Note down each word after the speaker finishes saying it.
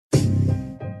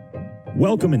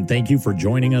Welcome and thank you for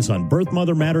joining us on Birth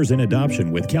Mother Matters in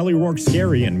Adoption with Kelly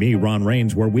Rourke-Scary and me, Ron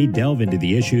Rains, where we delve into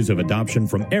the issues of adoption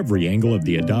from every angle of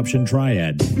the adoption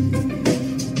triad.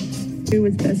 Do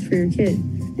what's best for your kid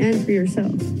and for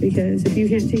yourself, because if you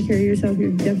can't take care of yourself,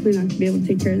 you're definitely not going to be able to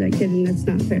take care of that kid, and that's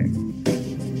not fair.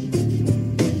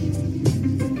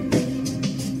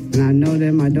 And I know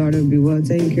that my daughter will be well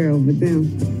taken care of with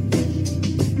them.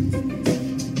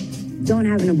 Don't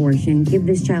have an abortion. Give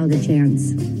this child a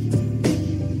chance.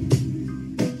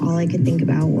 All I could think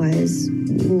about was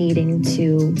needing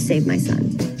to save my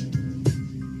son.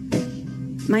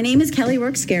 My name is Kelly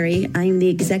Rourke-Scary. I'm the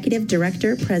Executive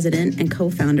Director, President, and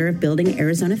co-founder of Building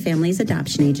Arizona Families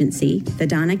Adoption Agency, the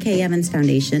Donna K. Evans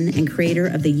Foundation, and creator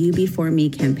of the You Before Me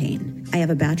campaign. I have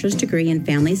a bachelor's degree in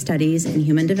family studies and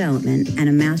human development and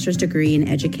a master's degree in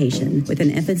education with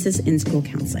an emphasis in school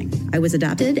counseling. I was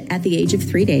adopted at the age of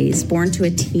 3 days, born to a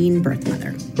teen birth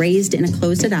mother, raised in a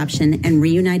closed adoption, and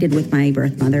reunited with my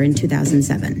birth mother in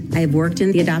 2007. I have worked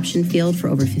in the adoption field for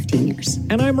over 15 years.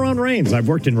 And I'm Ron Rains. I've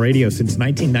worked in radio since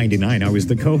 1999. I was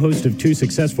the co-host of 2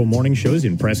 successful morning shows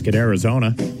in Prescott,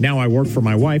 Arizona. Now I work for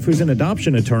my wife, who's an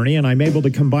adoption attorney, and I'm able to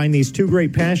combine these two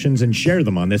great passions and share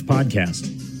them on this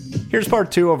podcast. Here's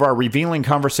part 2 of our revealing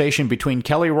conversation between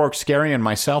Kelly Rourke-Scary and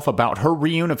myself about her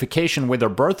reunification with her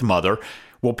birth mother.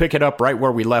 We'll pick it up right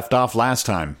where we left off last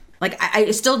time. Like,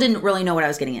 I still didn't really know what I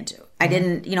was getting into. I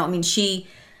didn't, she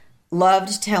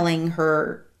loved telling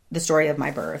her the story of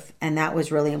my birth, and that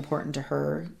was really important to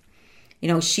her.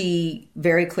 She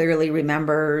very clearly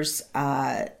remembers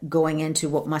going into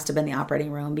what must have been the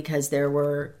operating room because there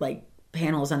were, like,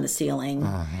 panels on the ceiling,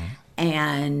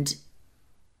 and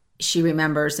she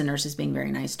remembers the nurses being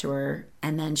very nice to her,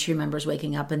 and then she remembers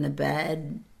waking up in the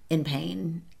bed in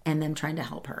pain and them trying to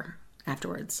help her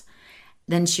afterwards.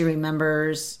 Then she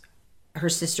remembers her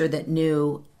sister that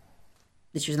knew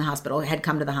that she was in the hospital, had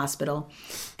come to the hospital,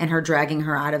 and her dragging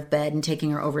her out of bed and taking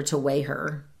her over to weigh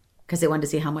her because they wanted to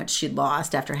see how much she'd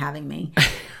lost after having me.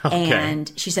 Okay.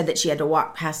 And she said that she had to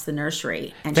walk past the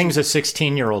nursery. And things a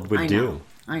 16-year-old would do.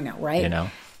 I know, right?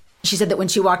 She said that when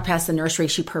she walked past the nursery,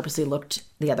 she purposely looked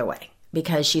the other way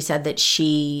because she said that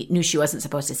she knew she wasn't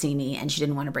supposed to see me and she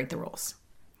didn't want to break the rules,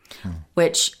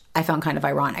 which I found kind of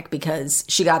ironic because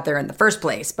she got there in the first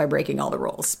place by breaking all the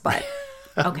rules. But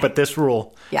okay. But this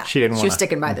rule, she didn't want to. She was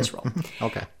sticking by this rule.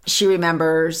 Okay. She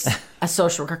remembers a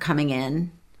social worker coming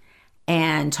in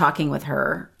and talking with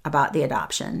her about the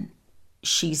adoption.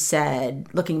 She said,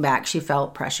 looking back, she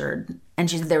felt pressured. And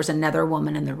she said there was another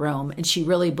woman in the room. And she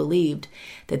really believed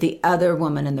that the other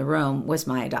woman in the room was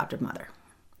my adoptive mother.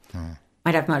 My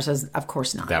adoptive mother says, of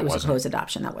course not. It was a closed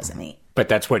adoption. That wasn't me. But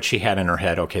that's what she had in her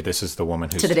head. Okay, this is the woman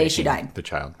who's to the day she died. The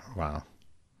child. Wow.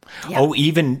 Yeah. Oh,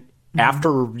 even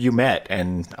after you met,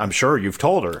 and I'm sure you've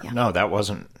told her. Yeah. No, that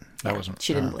wasn't.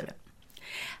 She didn't believe it.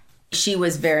 She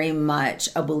was very much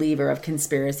a believer of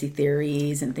conspiracy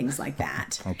theories and things like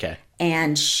that. Okay.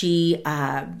 And she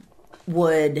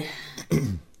would,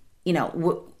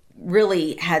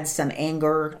 really had some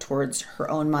anger towards her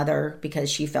own mother because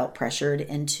she felt pressured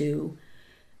into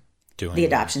the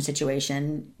adoption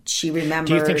situation. She remembers.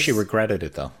 Do you think she regretted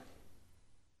it, though?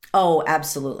 Oh,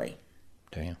 absolutely.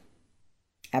 Do you?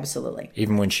 Absolutely.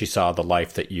 Even when she saw the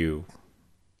life that you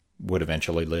would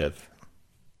eventually live?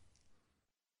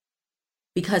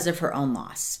 Because of her own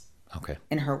loss. Okay.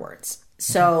 In her words.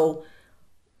 So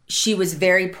she was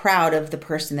very proud of the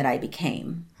person that I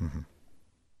became. Mm-hmm.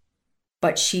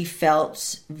 But she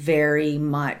felt very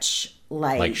much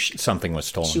like something was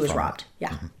stolen. She was robbed. Yeah.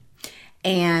 Mm-hmm.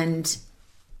 And,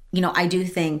 I do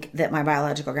think that my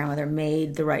biological grandmother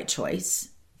made the right choice.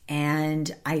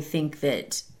 And I think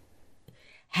that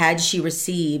had she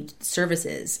received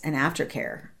services and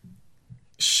aftercare,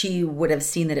 she would have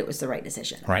seen that it was the right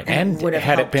decision. Right. And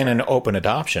had it been an open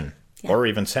adoption or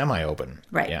even semi-open.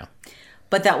 Right. Yeah.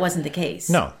 But that wasn't the case.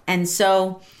 No. And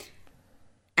so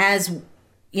as,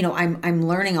 I'm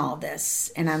learning all of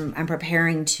this and I'm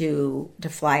preparing to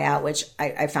fly out, which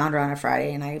I found her on a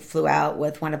Friday and I flew out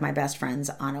with one of my best friends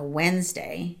on a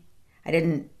Wednesday.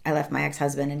 I left my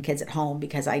ex-husband and kids at home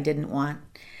because I didn't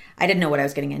know what I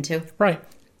was getting into. Right.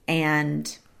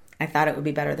 And I thought it would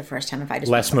be better the first time if I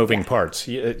just... Less moving parts.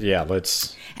 Yeah,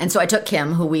 let's... And so I took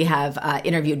Kim, who we have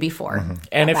interviewed before. Mm-hmm.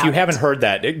 And if you haven't heard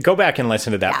that, go back and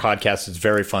listen to that podcast. It's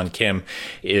very fun. Kim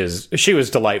she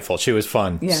was delightful. She was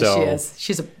fun. Yeah, she is.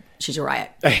 She's a riot.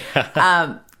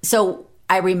 So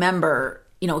I remember,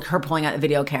 her pulling out the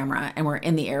video camera and we're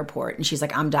in the airport and she's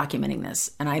like, I'm documenting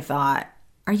this. And I thought,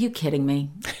 are you kidding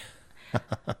me?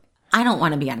 I don't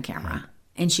want to be on camera.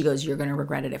 And she goes, you're going to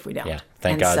regret it if we don't. Yeah,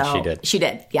 thank God she did. She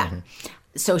did, yeah. Mm-hmm.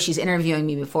 So she's interviewing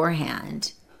me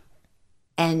beforehand.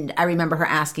 And I remember her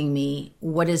asking me,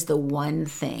 what is the one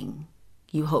thing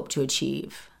you hope to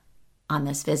achieve on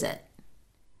this visit?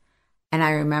 And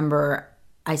I remember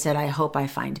I said, I hope I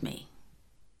find me.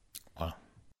 Wow.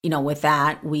 With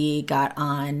that, we got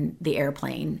on the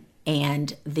airplane,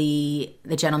 and the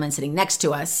gentleman sitting next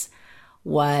to us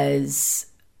was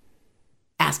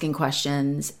asking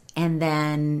questions. And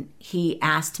then he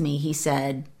asked me, he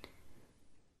said,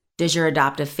 does your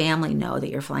adoptive family know that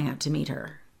you're flying out to meet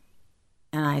her?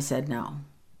 And I said, no.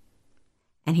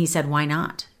 And he said, why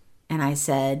not? And I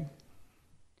said,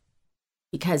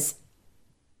 because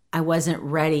I wasn't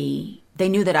ready. They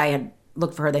knew that I had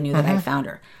looked for her. They knew that I had found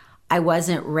her. I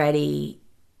wasn't ready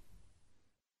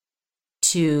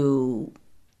to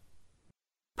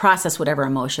process whatever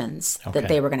emotions that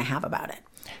they were going to have about it.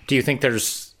 Do you think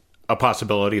there's a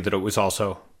possibility that it was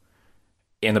also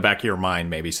in the back of your mind,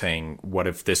 maybe saying, what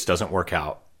if this doesn't work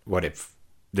out? What if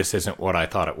this isn't what I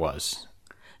thought it was?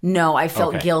 No, I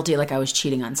felt guilty, like I was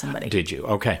cheating on somebody. Did you?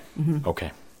 Okay. Okay.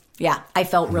 Yeah, I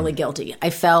felt really guilty. I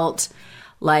felt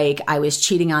like I was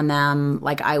cheating on them,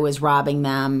 like I was robbing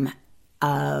them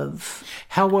of...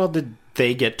 How well did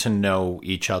they get to know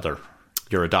each other,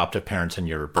 your adoptive parents and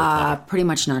your birth mother? Pretty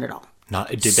much not at all.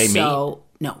 Did they meet?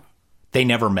 No. They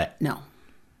never met? No.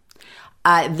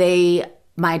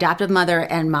 My adoptive mother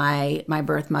and my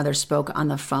birth mother spoke on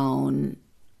the phone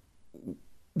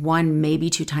one,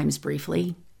 maybe two times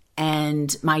briefly.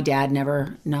 And my dad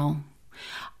never, no.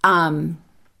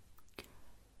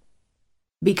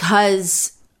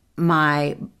 Because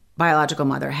my biological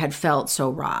mother had felt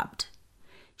so robbed,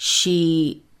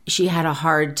 she had a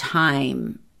hard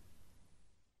time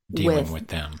dealing with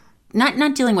them.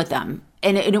 Not dealing with them.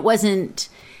 And it wasn't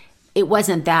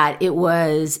that. It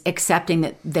was accepting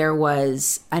that there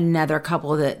was another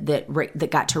couple that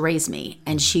got to raise me,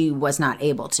 and she was not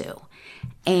able to.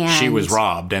 And she was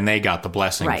robbed, and they got the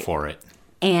blessing for it.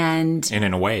 And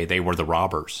in a way, they were the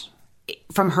robbers.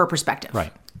 From her perspective.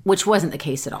 Right. Which wasn't the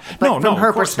case at all. But from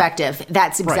her perspective,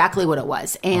 that's exactly what it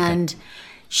was. And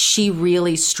she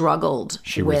really struggled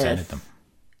She resented them.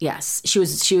 Yes. She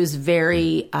was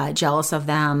very jealous of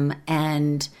them,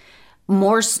 and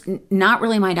not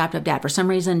really my adoptive dad. For some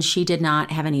reason, she did not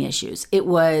have any issues. It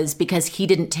was because he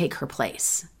didn't take her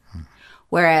place,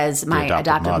 whereas my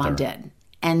adoptive mom did.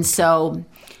 And so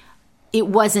it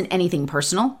wasn't anything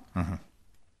personal.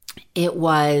 It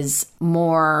was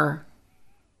more,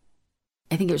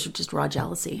 I think it was just raw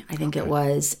jealousy. I think it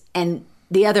was. And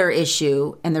the other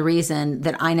issue, and the reason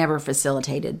that I never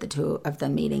facilitated the two of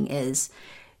them meeting, is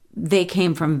they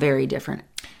came from very different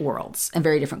worlds and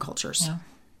very different cultures. Yeah.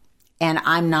 And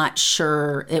I'm not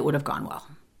sure it would have gone well.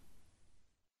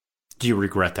 Do you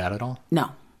regret that at all?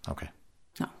 No. Okay.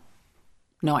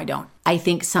 No, I don't. I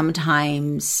think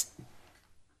sometimes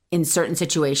in certain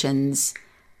situations,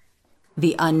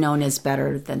 the unknown is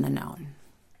better than the known.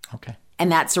 Okay.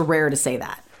 And that's rare to say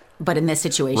that. But in this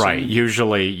situation... Right.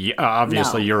 Usually,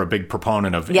 obviously, you're a big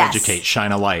proponent of educate,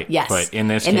 shine a light. Yes. But in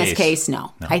this case,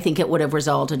 no. I think it would have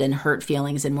resulted in hurt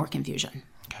feelings and more confusion.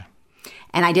 Okay.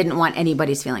 And I didn't want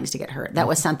anybody's feelings to get hurt. That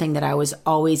was something that I was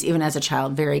always, even as a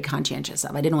child, very conscientious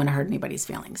of. I didn't want to hurt anybody's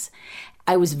feelings.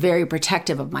 I was very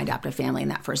protective of my adoptive family in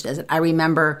that first visit. I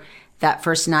remember that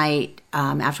first night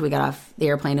after we got off the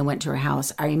airplane and went to her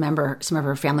house, I remember some of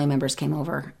her family members came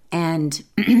over, and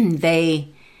they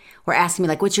were asking me,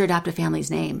 like, what's your adoptive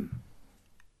family's name?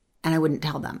 And I wouldn't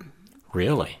tell them.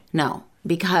 Really? No,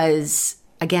 because,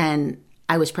 again,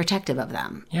 I was protective of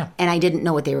them. Yeah. And I didn't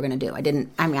know what they were going to do. I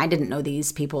didn't know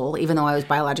these people, even though I was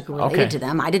biologically related to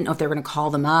them. I didn't know if they were going to call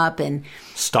them up and...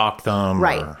 stalk them.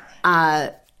 Right.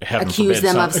 Or, accuse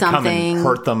them of something. Come and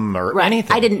hurt them or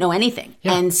anything. I didn't know anything.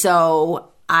 Yeah. And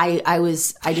so I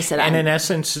just said... And in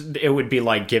essence, it would be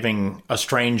like giving a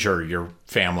stranger your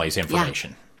family's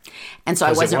information. Yeah. And so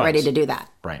I wasn't ready to do that.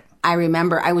 Right. I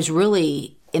remember I was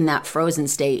really in that frozen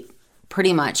state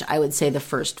pretty much, I would say, the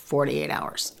first 48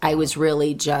 hours. I was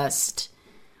really just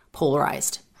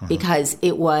polarized because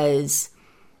it was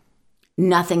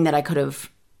nothing that I could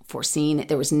have foreseen.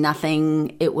 There was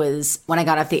nothing. It was when I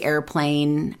got off the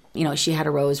airplane, she had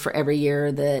a rose for every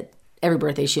year, that every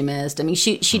birthday she missed. I mean,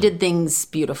 she did things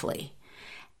beautifully.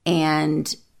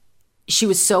 And she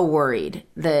was so worried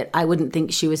that I wouldn't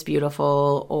think she was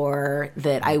beautiful or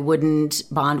that I wouldn't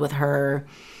bond with her.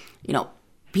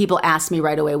 People asked me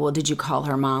right away, well, did you call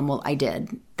her mom? Well, I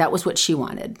did. That was what she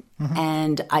wanted.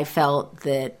 And I felt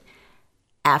that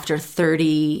after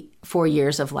 34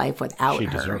 years of life without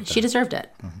her, she deserved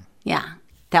it. Yeah.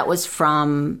 That was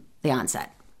from the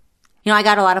onset. I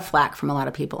got a lot of flack from a lot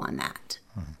of people on that.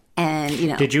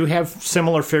 And, Did you have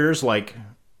similar fears, like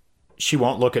she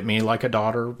won't look at me like a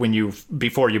daughter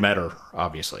before you met her,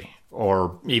 obviously,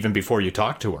 or even before you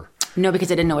talked to her? No,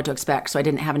 because I didn't know what to expect, so I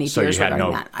didn't have any fears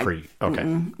regarding that.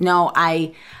 Okay. No,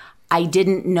 I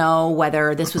didn't know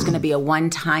whether this was going to be a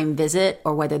one-time visit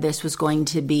or whether this was going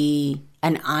to be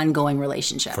an ongoing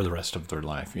relationship. For the rest of their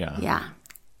life, yeah. Yeah.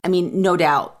 I mean, no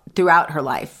doubt, throughout her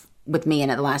life with me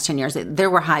and in the last 10 years, there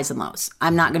were highs and lows.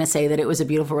 I'm not going to say that it was a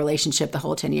beautiful relationship the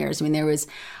whole 10 years. I mean, there was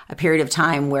a period of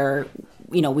time where,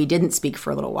 we didn't speak for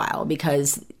a little while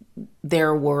because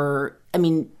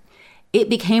it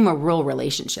became a real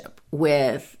relationship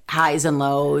with highs and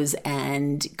lows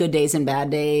and good days and bad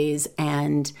days.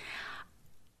 And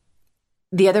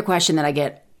the other question that I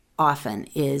get often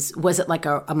is, was it like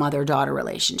a mother-daughter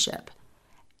relationship?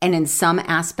 And in some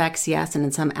aspects, yes, and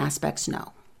in some aspects,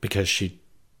 no. Because she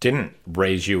didn't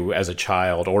raise you as a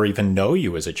child or even know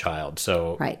you as a child.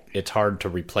 So it's hard to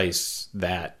replace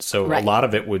that. So a lot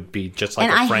of it would be just like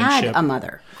a friendship. And I had a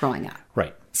mother growing up.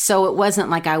 Right. So it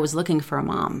wasn't like I was looking for a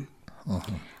mom.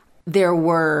 Mm-hmm. There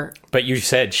were... But you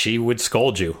said she would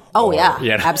scold you. Oh,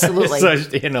 yeah. Absolutely. So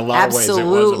in a lot of ways, it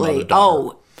was a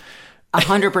mother-daughter.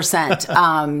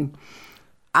 100%.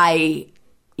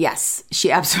 Yes,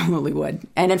 she absolutely would.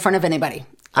 And in front of anybody.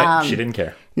 She didn't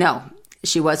care. No,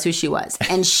 she was who she was.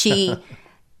 And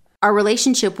our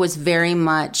relationship was very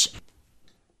much,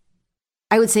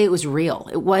 I would say it was real.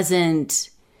 It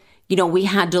wasn't, we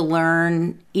had to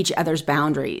learn each other's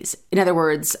boundaries. In other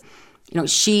words,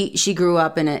 she grew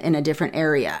up in a different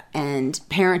area and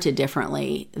parented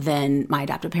differently than my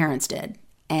adoptive parents did.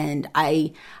 And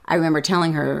I remember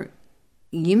telling her,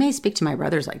 you may speak to my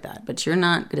brothers like that, but you're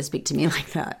not going to speak to me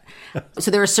like that.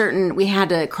 So there were we had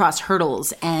to cross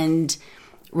hurdles and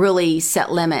really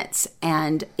set limits.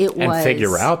 And and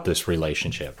figure out this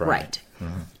relationship, right? Right.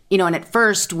 Mm-hmm. And at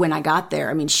first when I got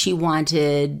there, she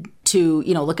wanted to,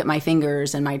 look at my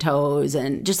fingers and my toes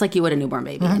and just like you would a newborn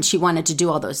baby. Mm-hmm. And she wanted to do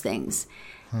all those things.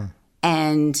 Hmm.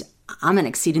 And I'm an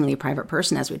exceedingly private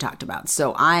person, as we talked about.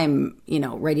 So I'm,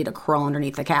 ready to crawl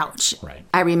underneath the couch. Right.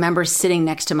 I remember sitting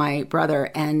next to my brother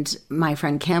and my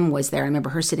friend Kim was there. I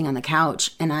remember her sitting on the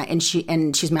couch and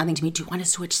she's mouthing to me, do you want to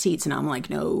switch seats? And I'm like,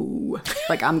 no,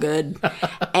 I'm good.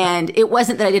 And it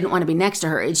wasn't that I didn't want to be next to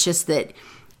her. It's just that,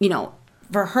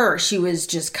 for her, she was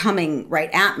just coming right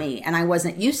at me and I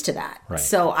wasn't used to that. Right.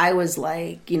 So I was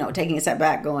like, taking a step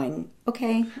back going,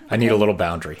 okay. I need a little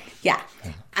boundary. Yeah.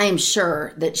 I am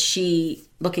sure that she,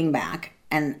 looking back,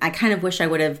 and I kind of wish I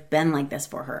would have been like this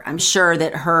for her. I'm sure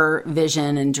that her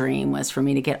vision and dream was for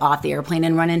me to get off the airplane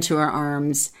and run into her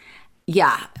arms.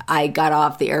 Yeah, I got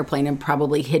off the airplane and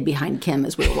probably hid behind Kim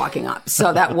as we were walking up.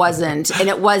 So that wasn't,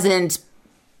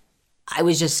 I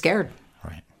was just scared.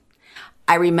 Right.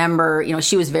 I remember,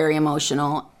 she was very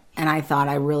emotional and I thought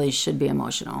I really should be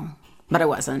emotional, but I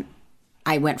wasn't.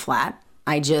 I went flat.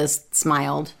 I just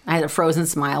smiled. I had a frozen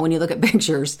smile. When you look at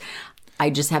pictures, I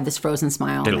just have this frozen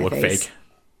smile on my face. Did it look fake?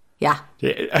 Yeah.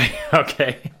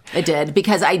 Okay. It did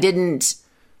because I didn't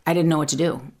know what to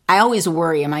do. I always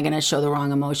worry, am I going to show the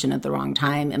wrong emotion at the wrong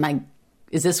time?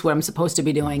 Is this what I'm supposed to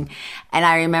be doing? And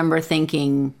I remember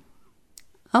thinking,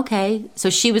 okay, so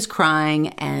she was crying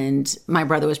and my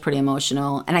brother was pretty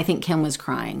emotional and I think Kim was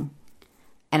crying.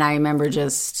 And I remember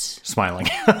just smiling.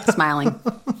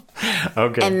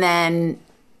 Okay. And then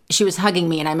she was hugging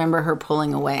me and I remember her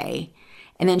pulling away.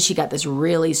 And then she got this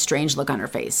really strange look on her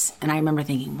face. And I remember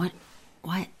thinking, what?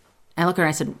 And I looked at her and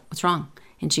I said, what's wrong?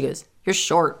 And she goes, you're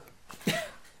short.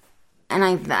 And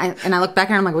I look back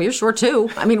at her and I'm like, well, you're short too.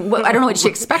 I don't know what she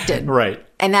expected. Right.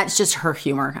 And that's just her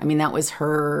humor. That was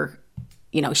her,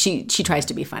 she tries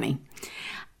to be funny.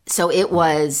 So it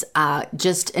was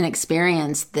just an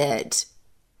experience that,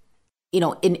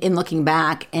 in looking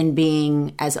back and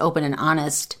being as open and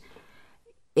honest,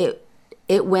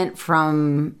 it went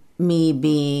from me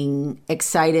being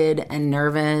excited and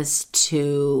nervous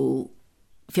to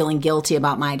feeling guilty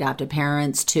about my adoptive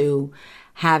parents to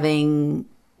having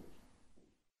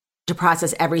to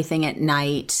process everything at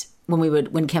night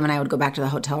when Kim and I would go back to the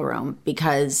hotel room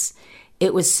because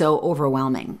it was so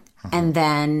overwhelming. Uh-huh. And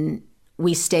then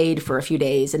we stayed for a few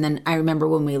days. And then I remember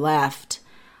when we left,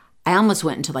 I almost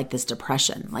went into this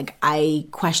depression. I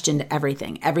questioned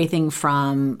everything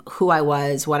from who I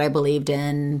was, what I believed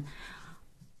in,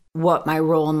 what my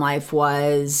role in life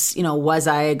was. Was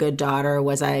I a good daughter?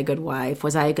 Was I a good wife?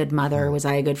 Was I a good mother? Was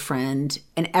I a good friend?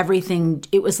 And everything,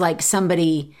 it was like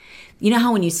somebody,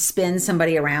 how when you spin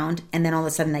somebody around and then all of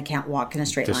a sudden they can't walk in a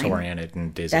straight line? Disoriented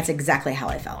and dizzy. That's exactly how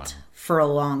I felt for a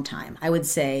long time. I would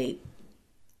say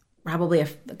probably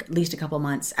at least a couple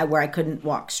months where I couldn't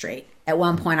walk straight. At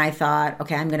one point I thought,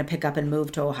 okay, I'm going to pick up and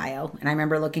move to Ohio. And I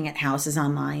remember looking at houses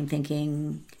online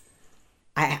thinking,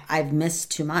 I've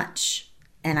missed too much.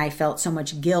 And I felt so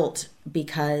much guilt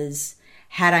because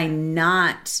had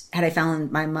I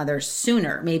found my mother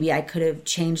sooner, maybe I could have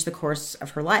changed the course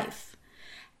of her life.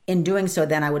 In doing so,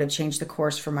 then I would have changed the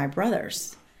course for my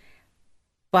brothers.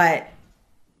 But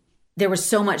there was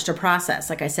so much to process,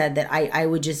 like I said, that I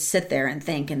would just sit there and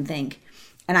think.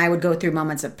 And I would go through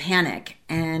moments of panic.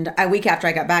 And a week after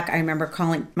I got back, I remember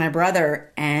calling my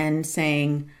brother and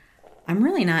saying, I'm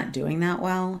really not doing that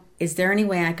well. Is there any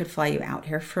way I could fly you out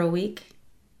here for a week?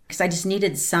 Because I just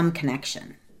needed some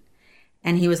connection.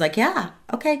 And he was like, yeah,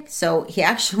 okay. So he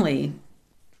actually,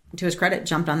 to his credit,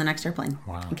 jumped on the next airplane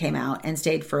and came out and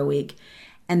stayed for a week.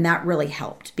 And that really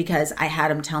helped because I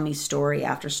had him tell me story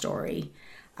after story.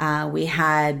 We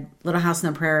had Little House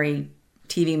on the Prairie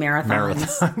TV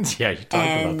marathons. Yeah, you talked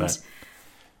about that.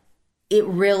 It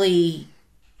really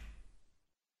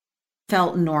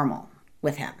felt normal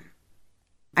with him.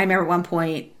 I remember at one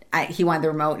point, he wanted the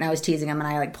remote and I was teasing him and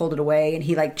I pulled it away and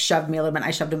he shoved me a little bit and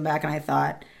I shoved him back and I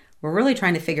thought, we're really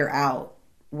trying to figure out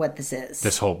what this is.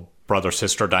 This whole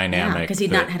brother-sister dynamic. Yeah, because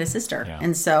he'd not had a sister. Yeah.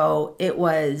 And so it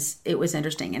was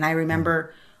interesting. And I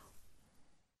remember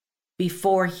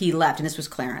before he left, and this was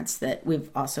Clarence that we've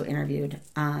also interviewed.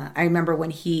 I remember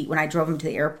when I drove him to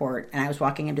the airport and I was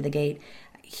walking him to the gate,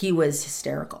 he was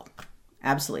hysterical,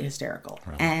 absolutely hysterical.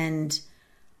 Really? And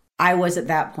I was at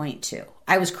that point too.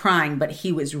 I was crying, but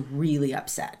he was really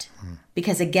upset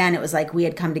because again, it was like we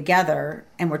had come together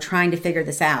and we're trying to figure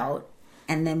this out.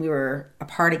 And then we were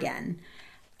apart again.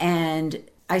 And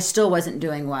I still wasn't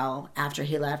doing well after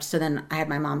he left. So then I had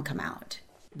my mom come out.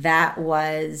 That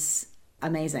was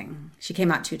amazing. She came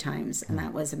out 2 times and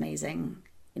that was amazing.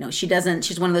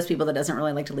 She's one of those people that doesn't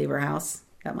really like to leave her house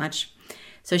that much.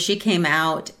 So she came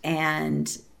out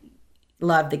and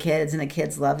loved the kids and the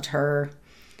kids loved her.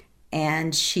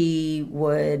 And she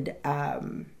was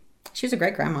a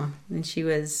great grandma. And she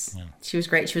was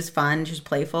great. She was fun. She was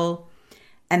playful.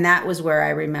 And that was where I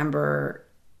remember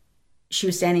she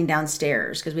was standing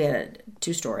downstairs because we had a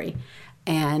 2-story.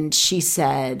 And she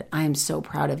said, I'm so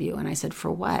proud of you. And I said,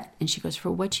 for what? And she goes, for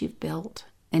what you've built.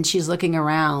 And she's looking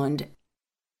around.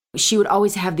 She would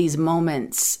always have these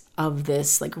moments of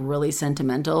this really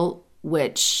sentimental,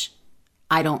 which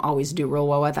I don't always do real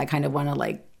well with. I kind of want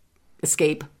to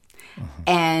escape. Mm-hmm.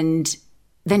 And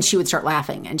then she would start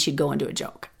laughing and she'd go into a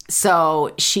joke.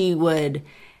 So she would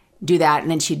do that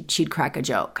and then she'd crack a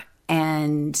joke.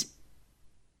 And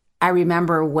I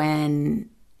remember when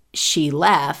she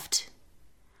left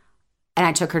and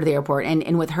I took her to the airport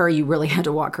and with her, you really had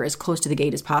to walk her as close to the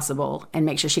gate as possible and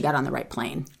make sure she got on the right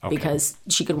plane because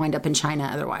she could wind up in China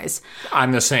otherwise.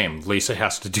 I'm the same. Lisa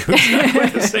has to do exactly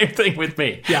the same thing with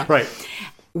me. Yeah. Right.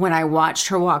 When I watched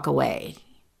her walk away,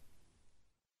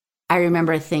 I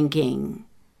remember thinking,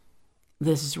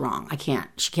 this is wrong.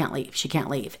 She can't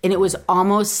leave. And it was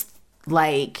almost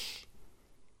like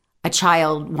a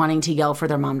child wanting to yell for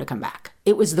their mom to come back.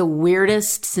 It was the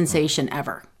weirdest sensation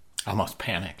ever. Almost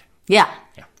panic. Yeah.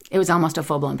 It was almost a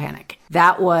full-blown panic.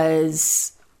 That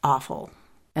was awful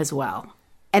as well.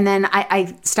 And then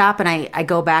I stop and I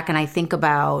go back and I think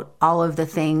about all of the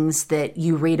things that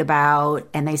you read about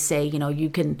and they say, you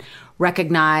can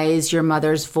recognize your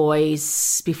mother's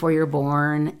voice before you're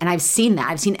born. And I've seen that.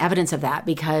 I've seen evidence of that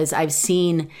because I've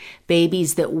seen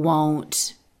babies that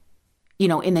won't, in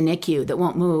the NICU that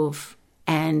won't move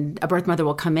and a birth mother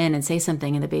will come in and say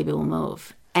something and the baby will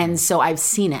move. And so I've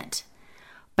seen it.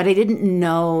 But I didn't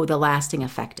know the lasting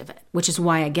effect of it, which is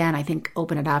why, again, I think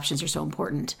open adoptions are so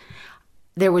important.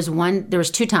 There was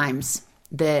 2 times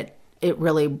that it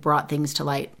really brought things to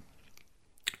light.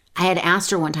 I had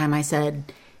asked her one time, I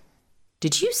said,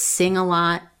 did you sing a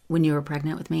lot when you were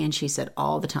pregnant with me? And she said,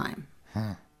 all the time.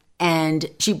 And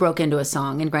she broke into a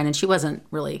song. And granted, she wasn't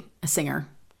really a singer.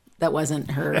 That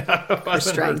wasn't her, her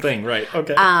strength. Her thing, right.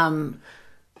 Okay.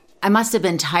 I must have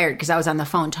been tired because I was on the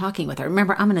phone talking with her.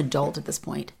 Remember, I'm an adult at this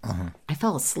point. Uh-huh. I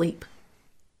fell asleep.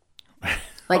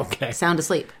 Sound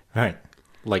asleep. Right.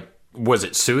 Was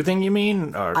it soothing, you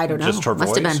mean? Or I don't know. Just her voice?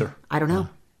 Must have been. Or? I don't know.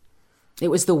 It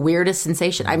was the weirdest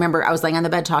sensation. I remember I was laying on the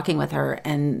bed talking with her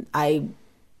and I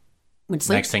went to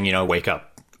sleep. Next thing you know, wake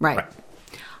up. Right.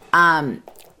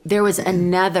 There was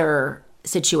another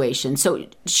situation. So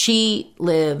she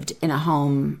lived in a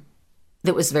home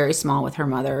that was very small with her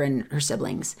mother and her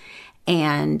siblings.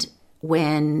 And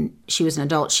when she was an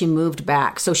adult, she moved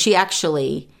back. So she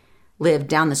actually lived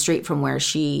down the street from where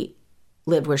she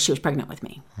lived, where she was pregnant with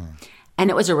me. And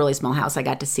it was a really small house. I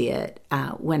got to see it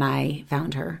when I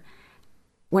found her.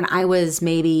 When I was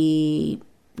maybe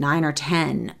 9 or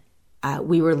 10,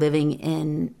 we were living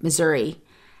in Missouri,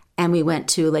 and we went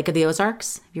to Lake of the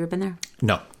Ozarks. Have you ever been there?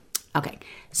 No. Okay.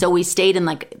 So we stayed in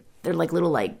they're like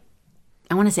little I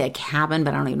want to say a cabin,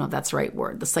 but I don't even know if that's the right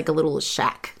word. It's like a little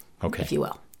shack, if you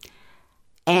will.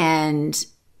 And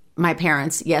my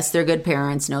parents, yes, they're good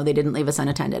parents. No, they didn't leave us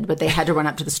unattended, but they had to run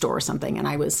up to the store or something. And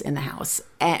I was in the house,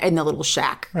 in the little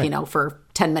shack, for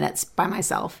 10 minutes by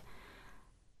myself.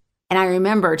 And I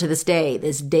remember to this day,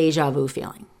 this deja vu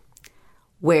feeling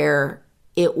where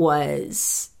it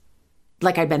was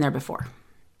like I'd been there before.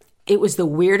 It was the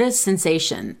weirdest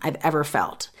sensation I've ever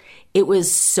felt. It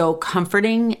was so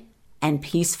comforting and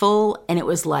peaceful, and it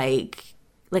was like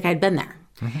I'd been there.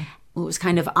 Mm-hmm. What was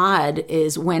kind of odd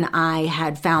is when I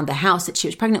had found the house that she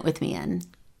was pregnant with me in,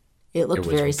 it looked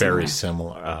very similar. Very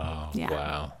similar. Oh, yeah.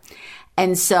 Wow.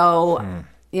 And so,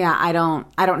 I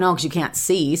don't know because you can't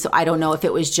see. So I don't know if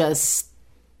it was just,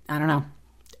 I don't know.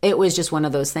 It was just one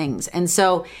of those things. And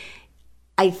so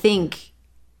I think,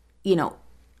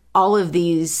 all of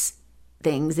these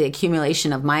things, the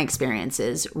accumulation of my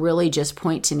experiences really just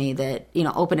point to me that,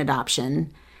 open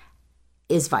adoption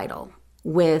is vital.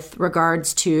 With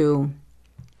regards to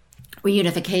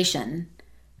reunification,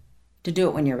 to do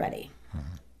it when you're ready.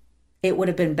 Mm-hmm. It would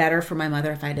have been better for my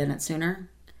mother if I did it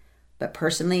sooner. But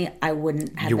personally, I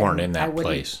wouldn't have. You weren't in that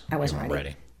place. I wasn't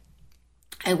ready.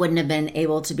 I wouldn't have been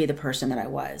able to be the person that I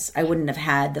was. I wouldn't have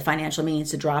had the financial means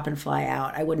to drop and fly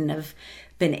out. I wouldn't have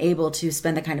been able to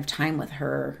spend the kind of time with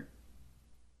her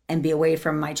and be away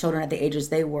from my children at the ages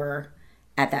they were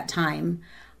at that time.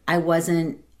 I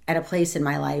wasn't at a place in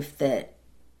my life that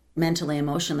mentally,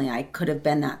 emotionally, I could have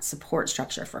been that support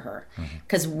structure for her.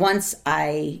 Because once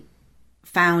I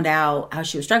found out how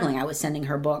she was struggling, I was sending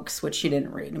her books, which she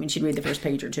didn't read. I mean, she'd read the first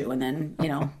page or two, and then,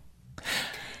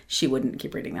 she wouldn't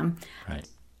keep reading them. Right.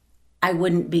 I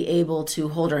wouldn't be able to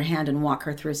hold her hand and walk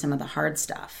her through some of the hard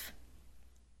stuff.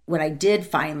 When I did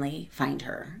finally find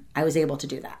her, I was able to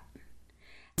do that.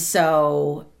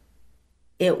 So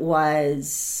it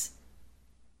was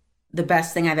the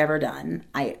best thing I've ever done.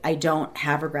 I don't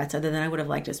have regrets other than I would have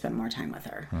liked to spend more time with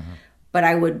her. Mm-hmm. But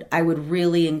I would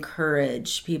really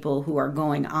encourage people who are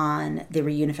going on the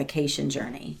reunification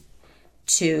journey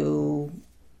to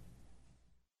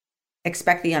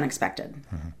expect the unexpected.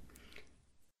 Mm-hmm.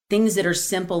 Things that are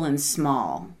simple and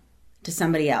small to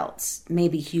somebody else may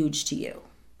be huge to you.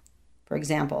 For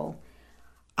example,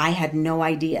 I had no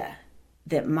idea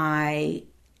that my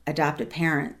adopted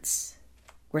parents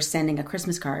were sending a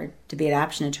Christmas card to the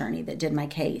adoption attorney that did my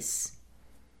case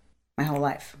my whole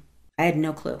life. I had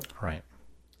no clue. Right.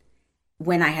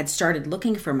 When I had started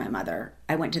looking for my mother,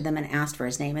 I went to them and asked for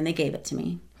his name, and they gave it to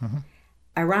me. Mm-hmm.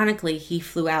 Ironically, he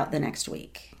flew out the next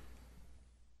week.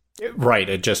 Right.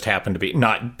 It just happened to be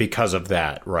not because of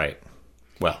that. Right.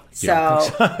 Well,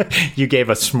 you gave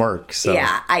a smirk. So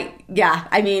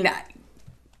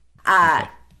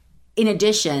in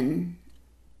addition,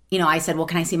 I said, well,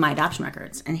 can I see my adoption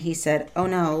records? And he said, oh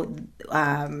no,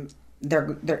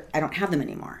 they're I don't have them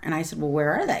anymore. And I said, well,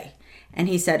 where are they? And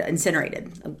he said,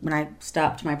 incinerated. When I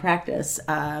stopped my practice,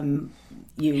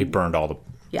 he burned all the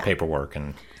paperwork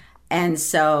and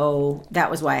so that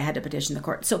was why I had to petition the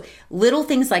court. So little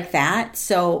things like that.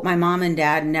 So my mom and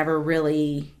dad never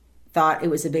really thought it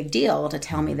was a big deal to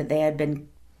tell me that they had been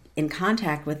in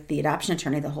contact with the adoption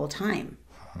attorney the whole time.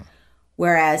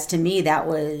 Whereas to me, that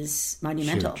was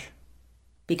monumental. Huge.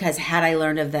 Because had I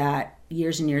learned of that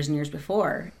years and years and years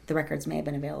before, the records may have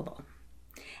been available.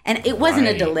 And it wasn't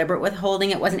a deliberate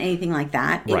withholding. It wasn't anything like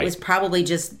that. It was probably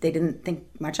just they didn't think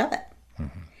much of it.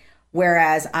 Mm-hmm.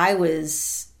 Whereas I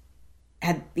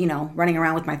had running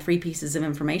around with my 3 pieces of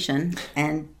information,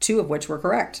 and 2 of which were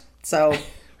correct. So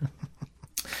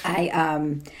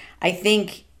I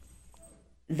think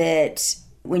that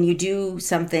when you do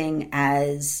something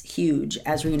as huge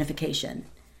as reunification,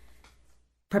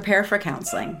 prepare for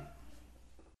counseling.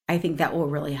 I think that will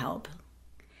really help.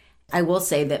 I will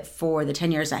say that for the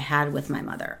 10 years I had with my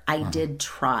mother, I did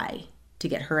try to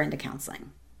get her into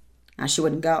counseling. Now, she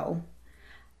wouldn't go,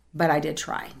 but I did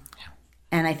try. Yeah.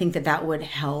 And I think that would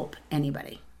help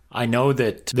anybody. I know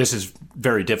that this is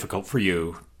very difficult for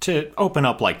you to open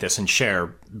up like this and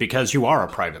share because you are a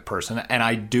private person. And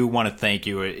I do want to thank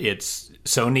you. It's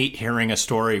so neat hearing a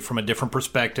story from a different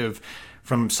perspective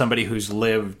from somebody who's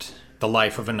lived the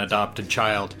life of an adopted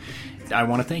child. I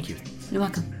want to thank you. You're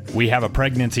welcome. We have a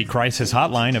pregnancy crisis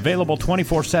hotline available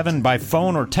 24/7 by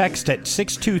phone or text at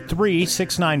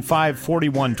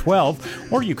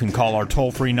 623-695-4112, or you can call our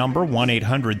toll-free number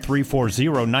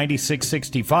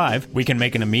 1-800-340-9665. We can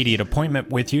make an immediate appointment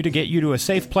with you to get you to a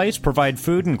safe place, provide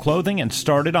food and clothing, and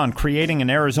started on creating an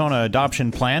Arizona adoption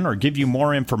plan or give you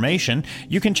more information.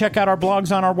 You can check out our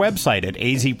blogs on our website at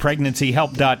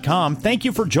azpregnancyhelp.com. Thank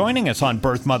you for joining us on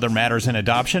Birth, Mother Matters, and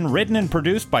Adoption, written and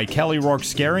produced by Kelly Rourke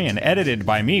Scary and edited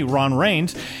by me, Ron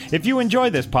Rains. If you enjoy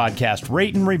this podcast,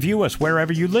 rate and review us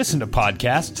wherever you listen to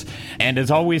podcasts. And as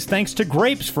always, thanks to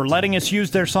Grapes for letting us use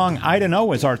their song I Don't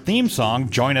Know as our theme song.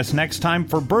 Join us next time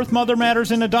for Birth, Mother Matters,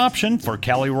 and Adoption. For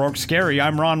Kelly Rourke Scary,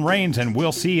 I'm Ron Rains, and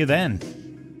we'll see you then.